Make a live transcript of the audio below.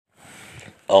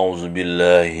أعوذ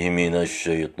بالله من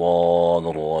الشيطان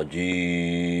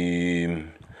الرجيم.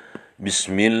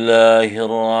 بسم الله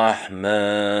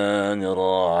الرحمن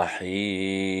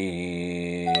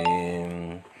الرحيم.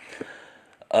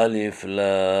 ألف لام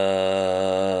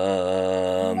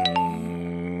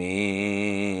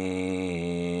ميم.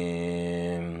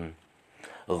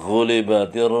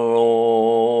 غلبت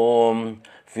الروم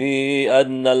في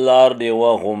أدنى الأرض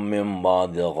وهم من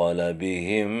بعد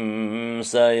غلبهم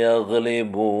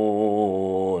سيغلبون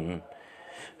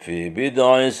في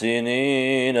بضع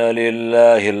سنين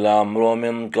لله الأمر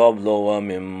من قبل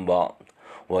ومن بعد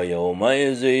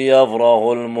ويومئذ يفرح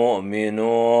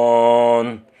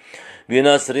المؤمنون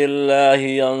بنصر الله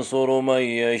ينصر من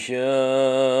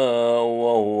يشاء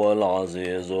وهو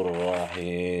العزيز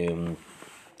الرحيم.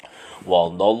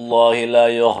 وعد الله لا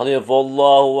يخلف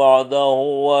الله وعده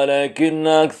ولكن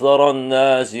أكثر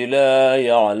الناس لا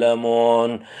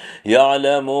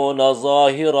يعلمون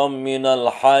ظاهرا من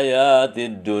الحياة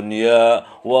الدنيا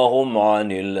وهم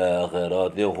عن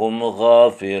الآخرة هم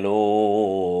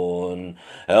غافلون.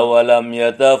 أولم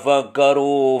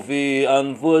يتفكروا في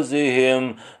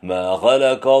أنفسهم ما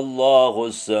خلق الله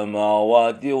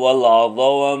السماوات والأرض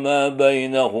وما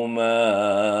بينهما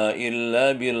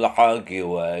إلا بالحق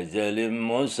وأجل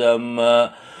مسمى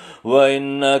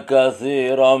وإن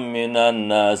كثيرا من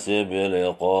الناس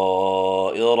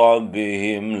بلقاء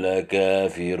ربهم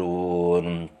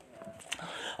لكافرون.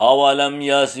 أولم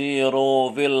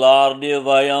يسيروا في الأرض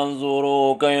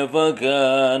فينظروا كيف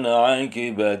كان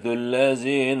عاقبة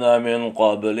الذين من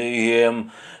قبلهم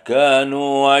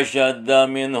كانوا أشد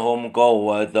منهم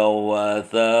قوة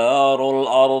وآثاروا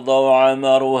الأرض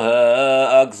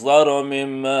وعمروها أكثر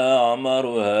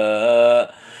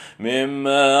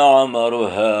مما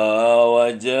عمروها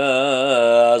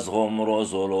وجاءتهم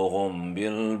رسلهم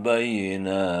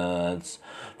بالبينات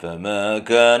فما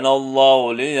كان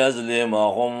الله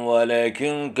ليظلمهم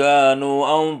ولكن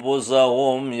كانوا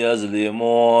أنفسهم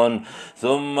يظلمون.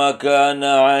 ثم كان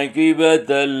عاقبة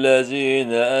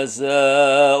الذين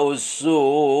أساءوا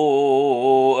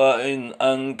السوء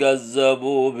أن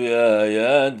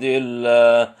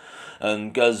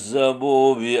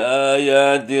كذبوا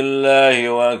بآيات الله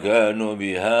وكانوا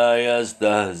بها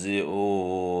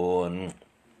يستهزئون.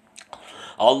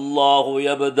 الله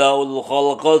يبدأ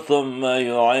الخلق ثم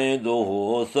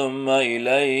يعيده ثم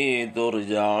إليه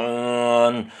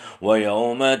ترجعون.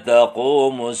 ويوم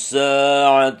تقوم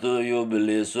الساعة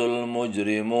يبلس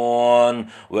المجرمون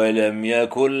ولم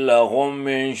يكن لهم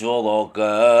من شركائهم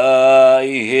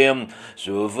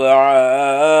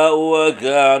شفعاء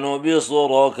وكانوا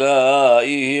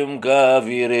بشركائهم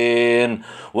كافرين.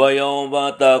 ويوم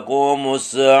تقوم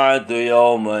الساعة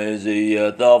يومئذ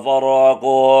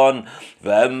يتفرقون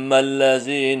فأما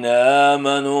الذين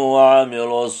آمنوا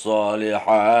وعملوا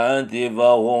الصالحات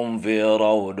فهم في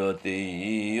روضة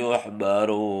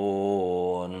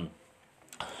يحبرون.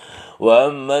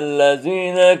 وأما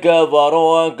الذين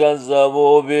كفروا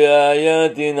وكذبوا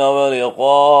بآياتنا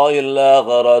ولقاء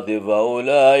الآخرة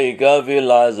فأولئك في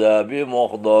العذاب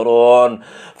محضرون.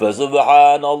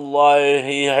 فسبحان الله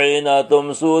حين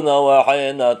تمسون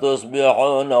وحين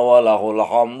تصبحون وله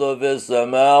الحمد في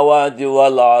السماوات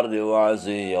والأرض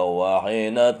وعشيا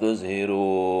وحين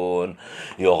تظهرون.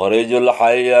 يخرج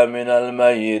الحي من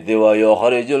الميت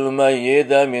ويخرج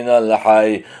الميت من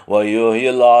الحي ويحيي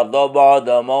الأرض بعد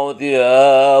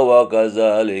موتها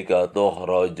وكذلك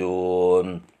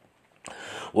تخرجون.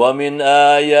 ومن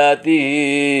آياته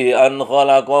أن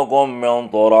خلقكم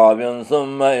من تراب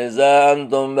ثم إذا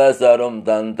أنتم بشر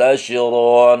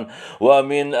تنتشرون.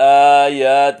 ومن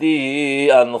آياته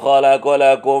أن خلق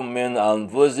لكم من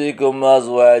أنفسكم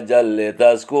أزواجا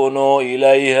لتسكنوا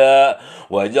إليها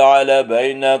وجعل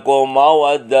بينكم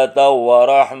مودة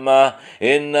ورحمة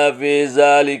إن في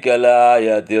ذلك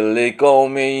لآية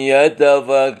لقوم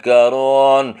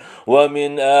يتفكرون.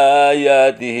 ومن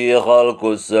آياته خلق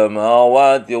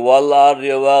السماوات والأرض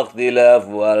واختلاف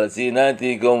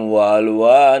ألسنتكم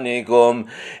وألوانكم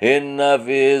إن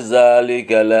في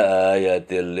ذلك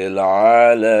لآية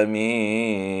للعالمين.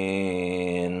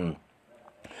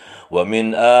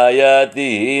 ومن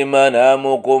آياته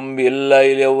منامكم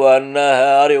بالليل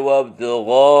والنهار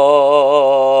وابتغاؤكم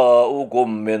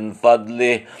من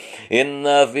فضله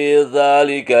إن في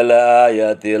ذلك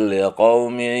لآية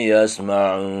لقوم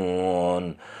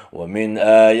يسمعون. ومن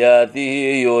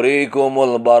آياته يريكم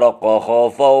البرق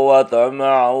خوفا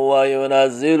وطمعا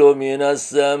وينزل من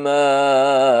السماء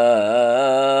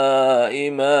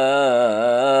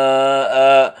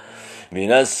ماء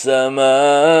من السماء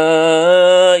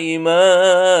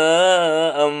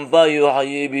ماء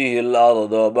فيحيي به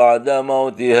الأرض بعد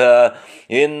موتها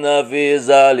إن في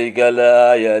ذلك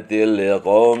لآية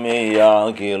لقوم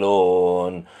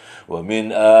يعقلون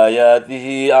ومن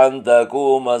آياته أن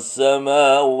تقوم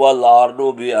السماء والأرض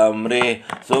بأمره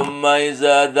ثم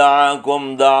إذا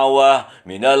دعاكم دعوة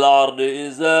من الأرض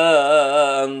إذا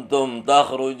أنتم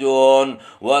تخرجون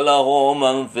وله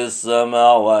من في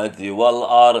السماوات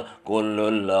والأرض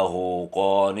كل له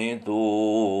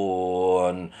قانتون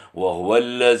وهو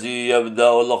الذي يبدأ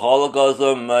الخلق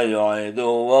ثم يعيده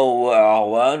وهو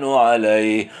أهون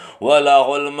عليه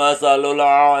وله المثل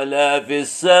الأعلى في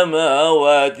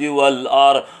السماوات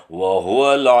والأرض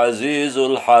وهو العزيز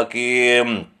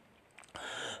الحكيم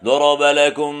ضرب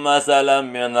لكم مثلا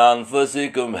من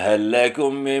أنفسكم هل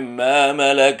لكم مما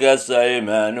ملكت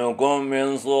أيمانكم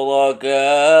من شركاء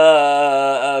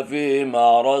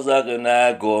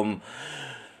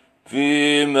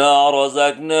فيما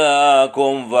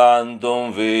رزقناكم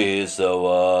فأنتم فيه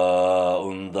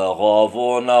سواء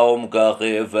تخافونهم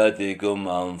كخيفتكم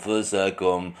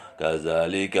أنفسكم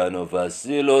كذلك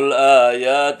نفصل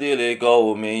الآيات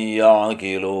لقوم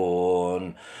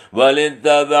يعقلون بل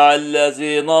اتبع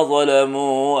الذين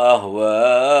ظلموا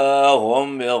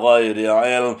أهواءهم بغير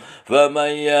علم فمن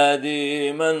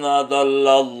يهدي من أضل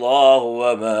الله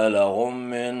وما لهم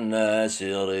من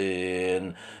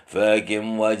ناصرين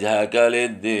فاقم وجهك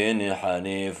للدين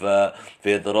حنيفا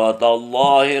فطرة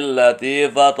الله التي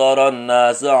فطر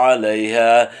الناس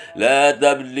عليها لا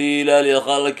تبديل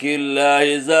لخلق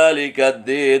الله ذلك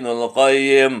الدين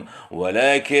القيم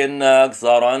ولكن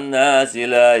أكثر الناس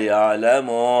لا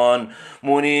يعلمون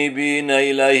منيبين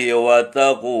إليه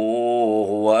واتقوه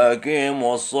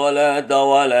وأقيموا الصلاة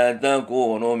ولا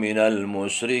تكونوا من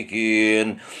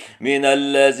المشركين من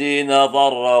الذين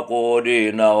فرقوا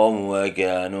دينهم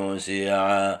وكانوا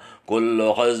شيعا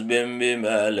كل حزب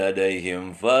بما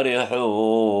لديهم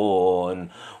فرحون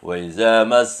وإذا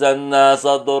مس الناس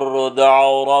ضر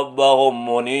دعوا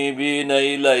ربهم منيبين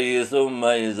إليه ثم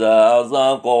إذا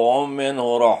أذاقهم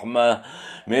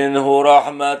منه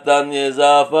رحمة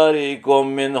إذا فريق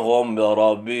منهم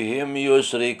بربهم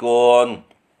يشركون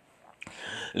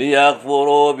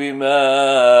ليكفروا بما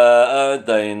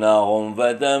آتيناهم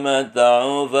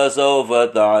فتمتعوا فسوف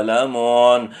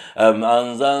تعلمون أم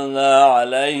أنزلنا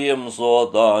عليهم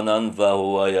سلطانا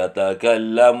فهو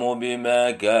يتكلم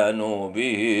بما كانوا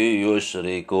به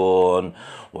يشركون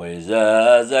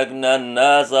وإذا أذقنا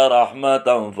الناس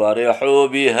رحمة فرحوا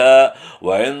بها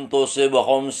وإن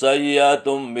تصبهم سيئة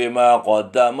بما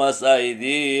قدمت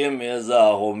أيديهم إذا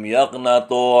هم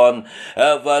يقنطون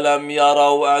أفلم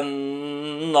يروا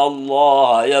أن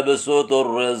الله يبسط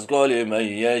الرزق لمن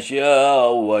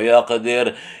يشاء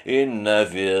ويقدر إن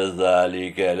في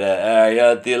ذلك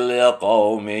لآية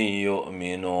لقوم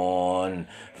يؤمنون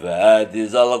فآت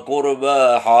ذا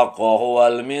القربى حقه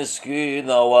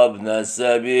والمسكين وابن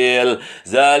السبيل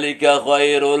ذلك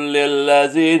خير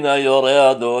للذين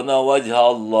يريدون وجه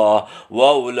الله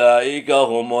وأولئك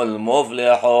هم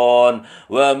المفلحون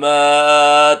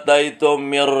وما آتيتم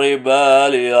من ربا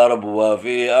ليربو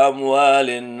في أموال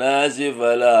الناس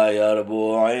فلا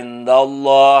يربو عند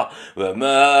الله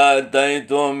وما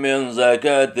آتيتم من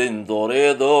زكاة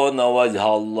تريدون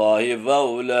وجه الله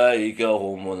فأولئك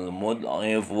هم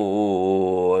المضعفون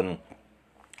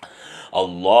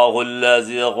الله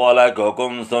الذي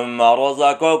خلقكم ثم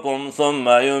رزقكم ثم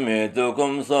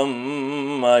يميتكم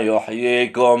ثم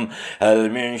يحييكم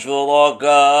هل من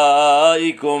شركائكم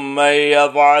من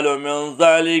يفعل من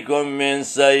ذلكم من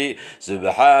شيء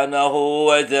سبحانه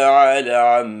وتعالى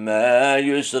عما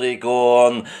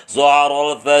يشركون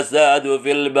ظهر الفساد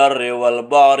في البر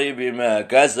والبحر بما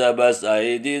كسبت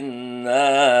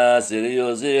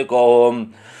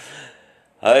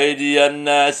أيدي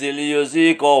الناس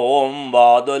ليذيقهم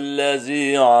بعض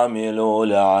الذي عملوا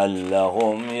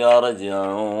لعلهم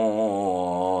يرجعون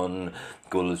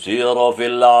قل سيروا في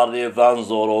الأرض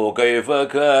فانظروا كيف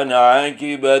كان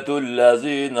عاقبة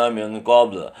الذين من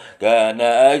قبل كان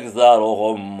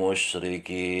أكثرهم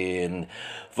مشركين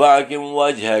فاقم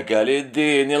وجهك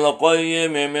للدين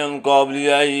القيم من قبل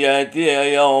أن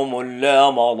يأتي يوم لا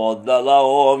مرد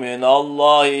له من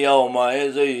الله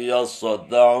يومئذ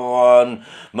يصدعون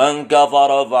من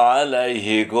كفر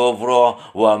فعليه كفره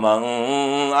ومن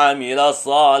عمل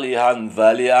صالحا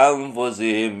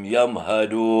فلأنفسهم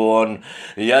يمهدون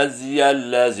يجزي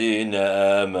الذين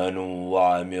آمنوا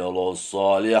وعملوا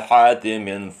الصالحات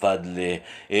من فضله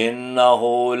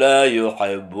إنه لا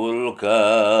يحب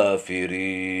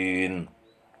الكافرين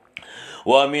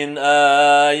ومن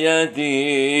آياته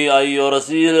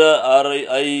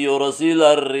أن يرسل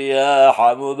الرياح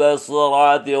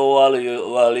مبصرات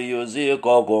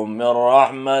وليذيقكم من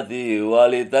رحمته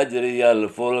ولتجري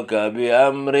الفلك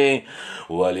بأمره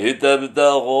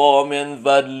ولتبتغوا من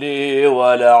فضله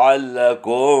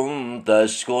ولعلكم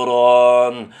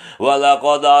تشكرون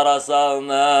ولقد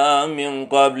أرسلنا من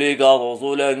قبلك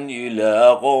رسلا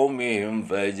إلى قومهم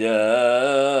فجاءوهم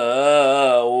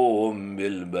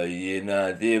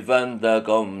بالبينات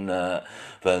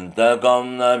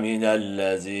فانتقمنا من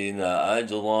الذين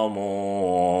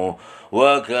أجرموا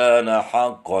وكان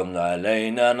حقا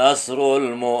علينا نصر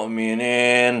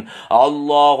المؤمنين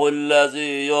الله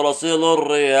الذي يرسل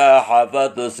الرياح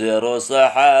فتثير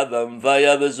سحابا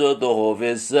فيبسطه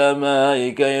في السماء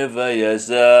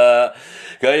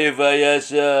كيف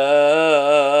يشاء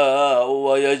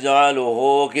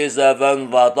ويجعله كسفا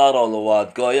فترى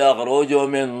الودق يخرج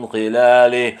من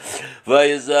خلاله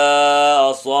فإذا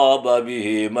أصاب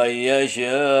به من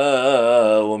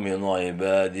يشاء من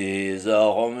عباده إذا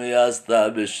هم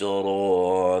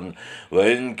يستبشرون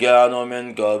وإن كانوا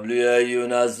من قبل أن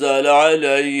ينزل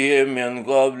عليهم من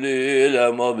قبله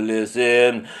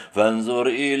لمبلسين فانظر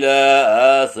إلى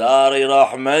آثار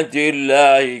رحمة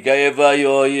الله كيف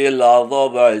يحيي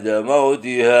الأرض بعد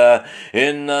موتها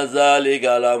إن ذلك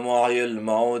لمحيي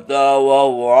الموتى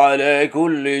وهو على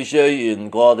كل شيء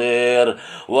قدير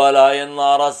ولئن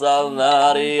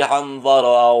أرسلنا ريحا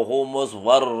فرأوه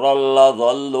مصفرا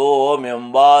لظلوا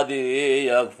من بعده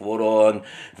يكفرون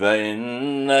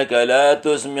فإنك لا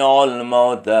تسمع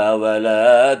الموتى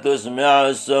ولا تسمع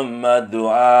السم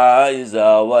الدعاء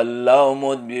إذا ولوا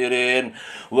مدبرين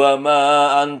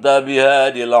وما أنت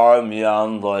بهادي العمي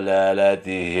عن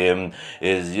ضلالتهم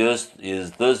إذ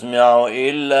تسمع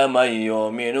إلا من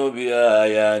يؤمن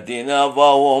بآياتنا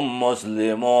فهم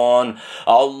مسلمون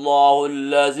الله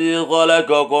الذي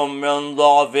خلقكم من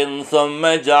ضعف ثم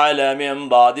جعل من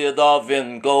بعد ضعف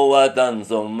قوة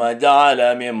ثم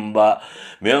جعل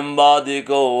من بعد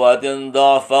قوة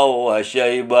ضعفا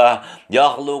وشيبة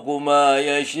يخلق ما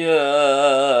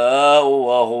يشاء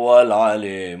وهو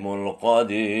العليم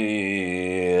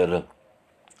القدير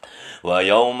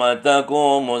ويوم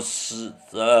تقوم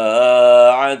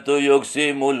الساعة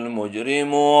يقسم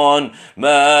المجرمون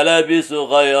ما لبثوا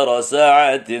غير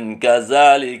ساعة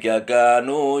كذلك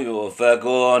كانوا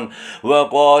يؤفكون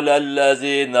وقال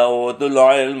الذين أوتوا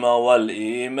العلم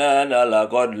والإيمان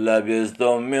لقد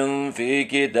لبثتم من في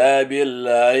كتاب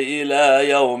الله إلى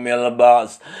يوم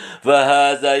البعث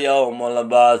فهذا يوم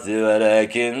البعث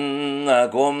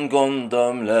ولكنكم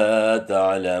كنتم لا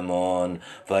تعلمون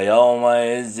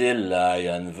فيومئذ لا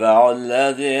ينفع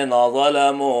الذين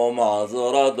ظلموا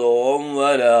معذرتهم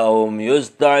ولا هم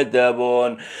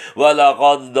يستعتبون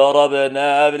ولقد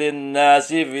ضربنا للناس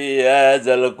في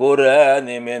هذا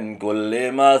القرآن من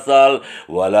كل مثل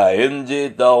ولئن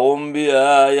جئتهم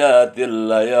بآيات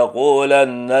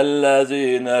ليقولن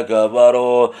الذين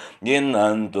كفروا إن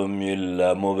أنتم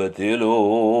إلا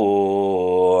مبتلون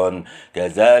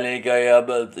كذلك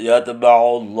يطبع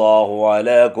الله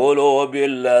على قلوب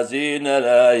الذين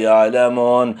لا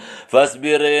يعلمون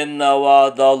فاصبر إن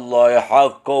وعد الله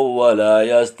حق ولا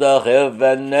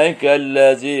يستخفنك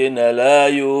الذين لا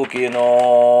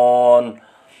يوقنون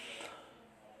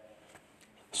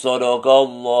صدق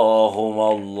الله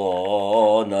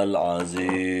مولانا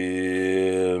العظيم.